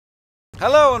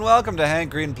Hello and welcome to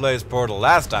Hank Green Plays Portal.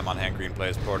 Last time on Hank Green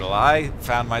Plays Portal, I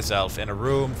found myself in a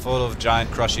room full of giant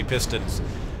crushy pistons,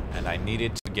 and I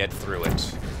needed to get through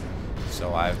it.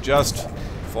 So I've just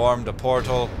formed a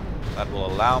portal that will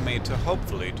allow me to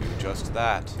hopefully do just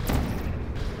that.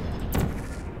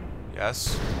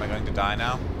 Yes? Am I going to die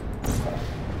now?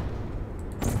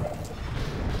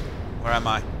 Where am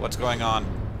I? What's going on?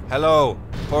 Hello!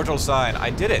 Portal sign. I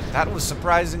did it! That was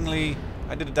surprisingly...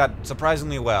 I did that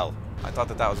surprisingly well. I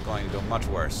thought that was going to go much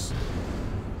worse.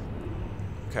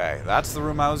 Okay, that's the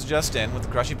room I was just in with the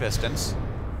crushy pistons.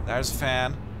 There's a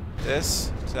fan.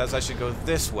 This says I should go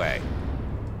this way.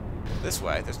 This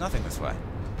way? There's nothing this way.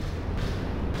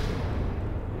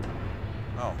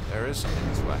 Oh, there is something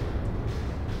this way.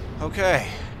 Okay.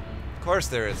 Of course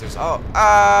there is. There's... Oh,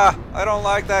 I don't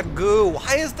like that goo.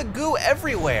 Why is the goo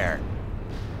everywhere?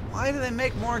 Why do they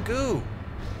make more goo?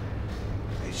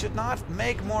 They should not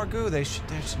make more goo. There should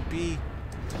be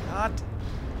not.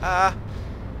 I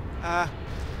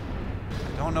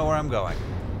don't know where I'm going.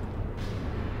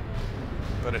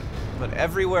 But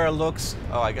everywhere looks.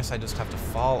 Oh, I guess I just have to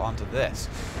fall onto this.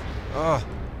 Oh.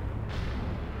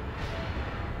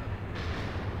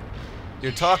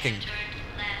 You're talking.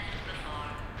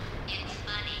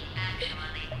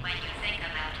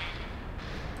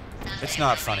 It's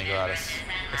not funny, GlaDOS.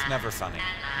 It's never funny.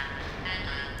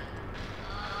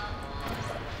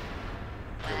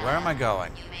 Okay, where am I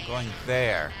going? I'm going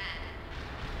there.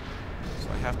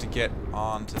 So I have to get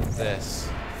onto this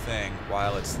thing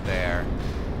while it's there.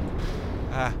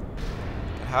 But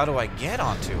how do I get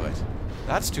onto it?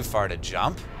 That's too far to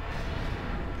jump.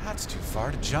 That's too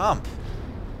far to jump.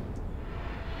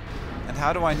 And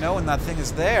how do I know when that thing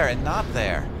is there and not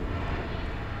there?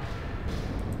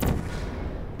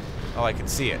 Oh, I can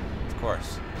see it, of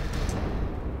course.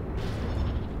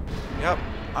 Yep,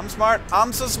 I'm smart.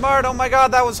 I'm so smart. Oh my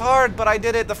god, that was hard, but I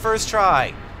did it the first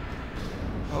try.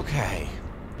 Okay.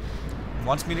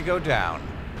 Wants me to go down.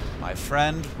 My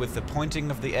friend with the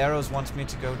pointing of the arrows wants me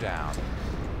to go down.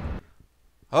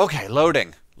 Okay,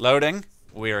 loading. Loading.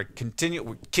 We're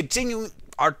continuing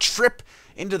our trip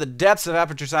into the depths of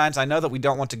aperture science. I know that we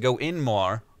don't want to go in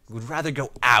more. We would rather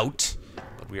go out,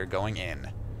 but we are going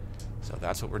in. So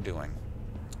that's what we're doing.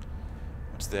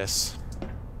 What's this?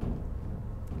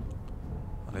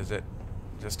 What is it?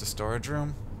 Just a storage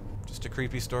room? Just a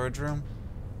creepy storage room?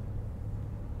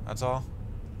 That's all?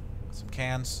 Some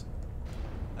cans.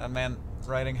 That man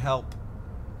writing help.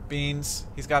 Beans.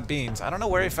 He's got beans. I don't know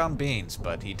where he found beans,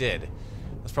 but he did. It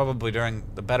was probably during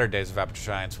the better days of aperture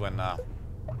science when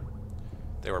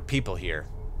there were people here.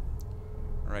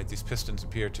 Alright, these pistons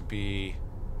appear to be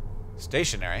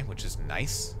stationary, which is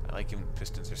nice. I like when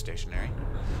pistons are stationary.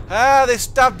 Ah, they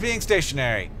stopped being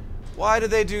stationary. Why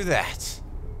did they do that?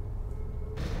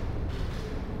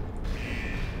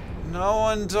 No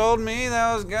one told me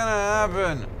that was gonna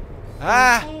happen.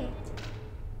 Ah!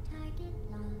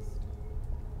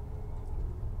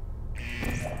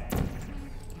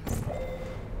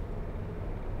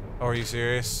 Oh, are you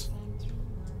serious?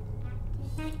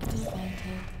 Are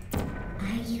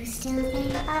you still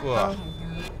there? Whoa.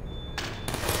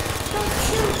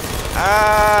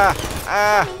 Ah!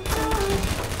 Ah!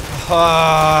 Oh.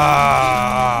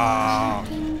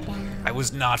 I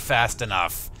was not fast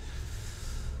enough.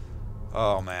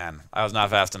 Oh man, I was not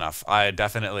fast enough. I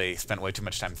definitely spent way too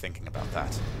much time thinking about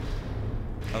that.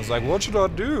 I was like, what should I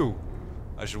do?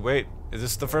 I should wait. Is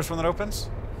this the first one that opens?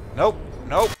 Nope.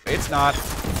 Nope, it's not.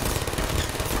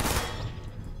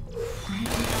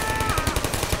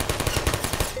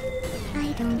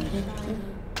 I don't hate you.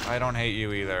 I don't hate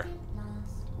you either.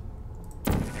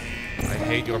 I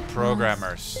hate your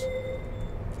programmers.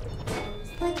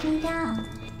 Put me down.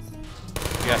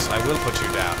 Yes, I will put you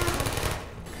down.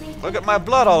 Look at my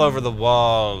blood all over the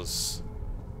walls.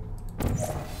 Are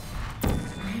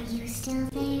you still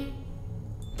there?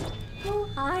 Who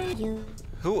are you?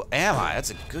 Who am I?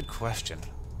 That's a good question.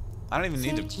 I don't even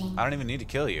need to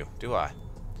kill you, do I?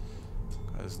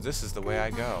 Because this is the way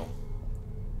I go.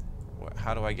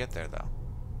 How do I get there though?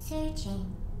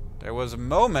 Searching. There was a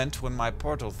moment when my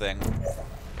portal thing...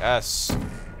 Yes.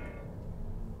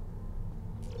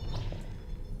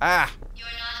 Ah! You're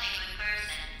not a good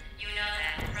person. You know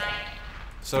that, right?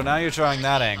 So now you're trying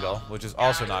that angle, which is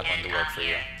also not going to work for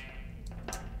you.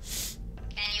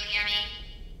 Can you hear me?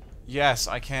 Yes,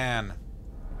 I can.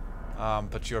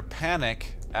 But your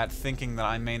panic at thinking that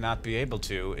I may not be able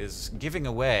to is giving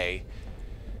away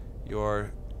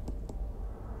your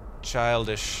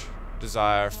childish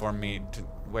desire for me to...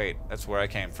 Wait, that's where I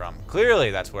came from. Clearly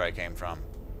that's where I came from.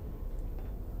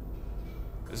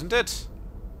 Isn't it?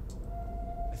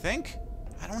 I think?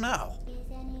 I don't know.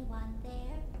 Is anyone there?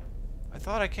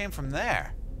 thought I came from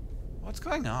there. What's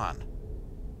going on?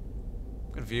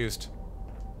 I'm confused.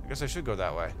 I guess I should go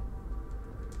that way.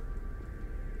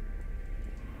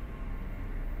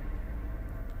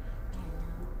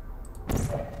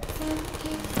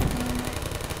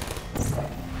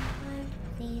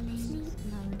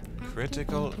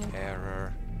 Critical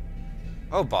error.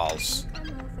 Oh, balls. Come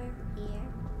over here.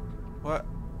 What?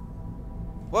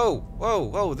 Whoa, whoa,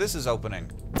 whoa, this is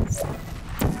opening.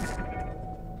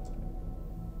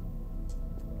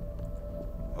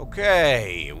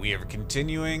 Okay, we are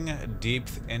continuing deep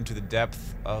into the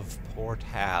depth of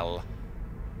Portal.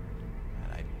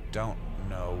 And I don't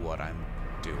know what I'm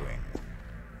doing.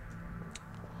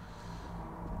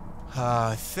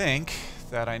 I think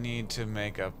that I need to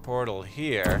make a portal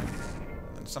here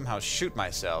and somehow shoot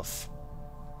myself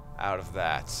out of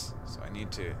that. So I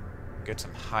need to get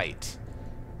some height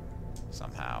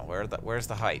somehow. Where's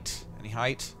the height? Any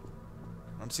height?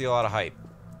 I don't see a lot of height.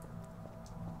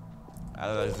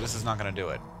 This is not gonna do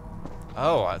it.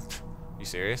 Oh, you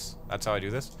serious? That's how I do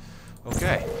this?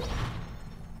 Okay.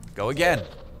 Go again.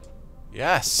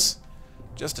 Yes.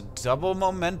 Just a double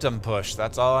momentum push.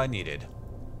 That's all I needed.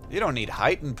 You don't need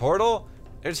height in Portal.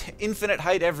 There's infinite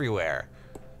height everywhere.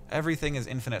 Everything is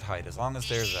infinite height as long as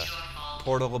there's a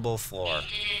portalable floor. It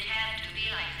didn't have to be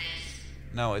like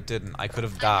this. No, it didn't. I could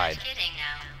have I'm died. just kidding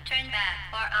now. Turn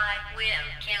back, or I will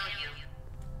kill you.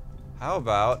 How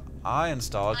about I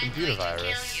install a computer I'm going to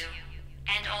virus? kill you,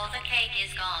 and all the cake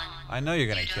is gone. I know you're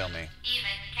gonna You kill don't me.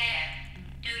 even care,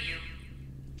 do you?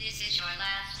 This is your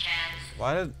last chance.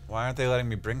 Why aren't they letting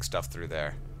me bring stuff through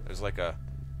there? There's like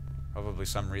probably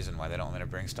some reason why they don't let me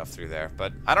bring stuff through there,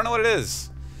 but I don't know what it is.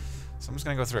 So I'm just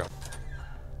gonna go through.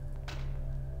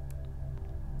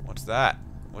 What's that?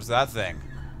 What's that thing?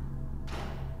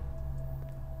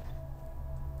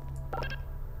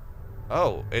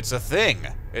 Oh, it's a thing.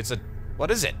 It's a...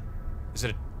 What is it? Is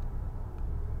it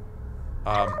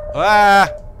a... Ah!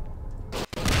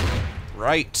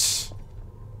 Right.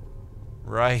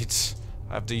 Right.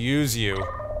 I have to use you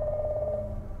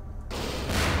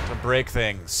to break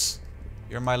things.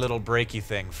 You're my little breaky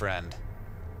thing, friend.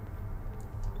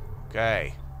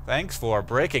 Okay. Thanks for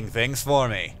breaking things for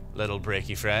me, little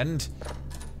breaky friend.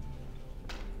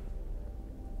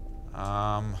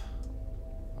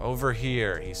 Over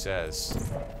here, he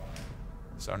says.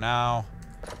 So now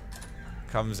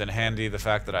comes in handy the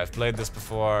fact that I've played this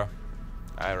before.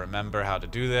 I remember how to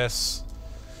do this.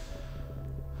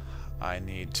 I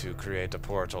need to create a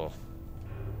portal.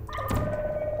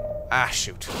 Ah,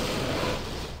 shoot.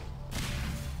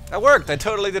 That worked! I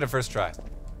totally did it first try.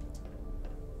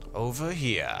 Over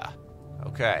here.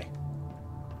 Okay.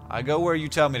 I go where you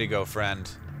tell me to go, friend.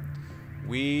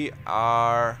 We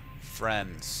are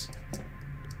friends.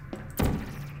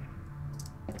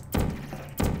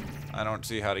 I don't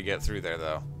see how to get through there,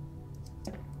 though.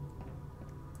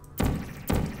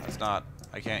 That's not...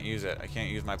 I can't use it. I can't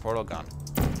use my portal gun.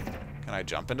 Can I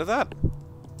jump into that?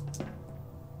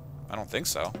 I don't think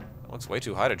so. It looks way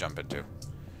too high to jump into.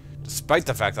 Despite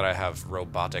the fact that I have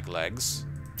robotic legs.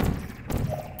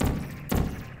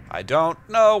 I don't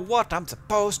know what I'm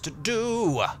supposed to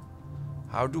do.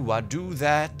 How do I do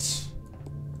that?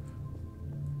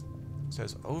 It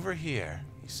says over here.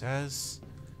 He says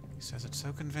it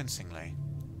so convincingly.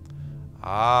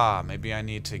 Ah, maybe I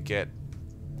need to get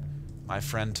my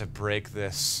friend to break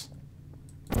this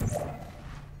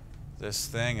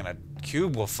thing and a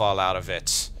cube will fall out of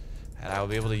it. And I will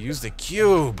be able to use the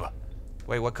cube.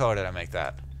 Wait, what color did I make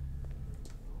that?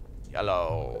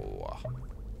 Yellow.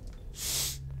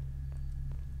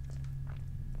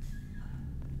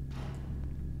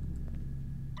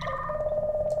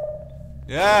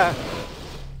 Yeah.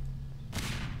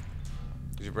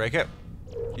 Did you break it?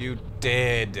 You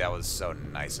did. That was so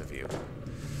nice of you.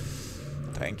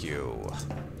 Thank you.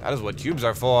 That is what cubes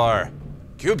are for.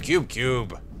 Cube, cube,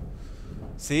 cube.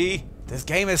 See? This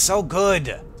game is so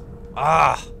good.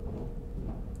 Ah.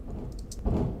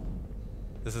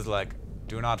 This is like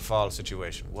do not fall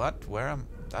situation. What? Where am...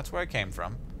 That's where I came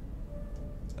from.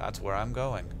 That's where I'm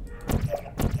going.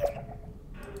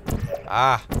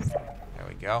 Ah. There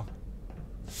we go.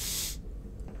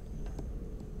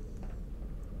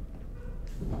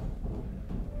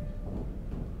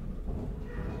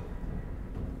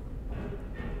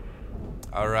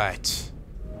 Alright.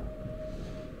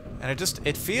 And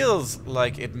it feels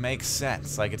like it makes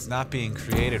sense. Like it's not being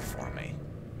created for me.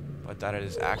 But that it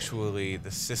is actually the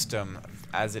system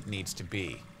as it needs to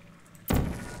be.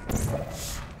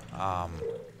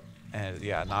 And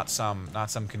yeah, not some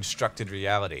constructed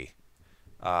reality.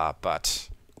 But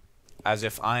as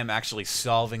if I'm actually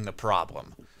solving the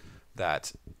problem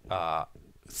that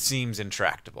seems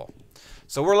intractable.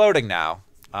 So we're loading now,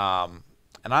 and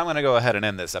I'm going to go ahead and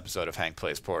end this episode of Hank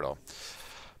Plays Portal,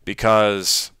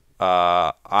 because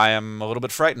I am a little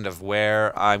bit frightened of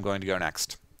where I'm going to go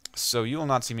next. So you will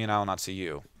not see me, and I will not see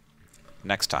you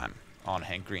next time on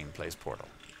Hank Green Plays Portal.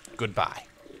 Goodbye.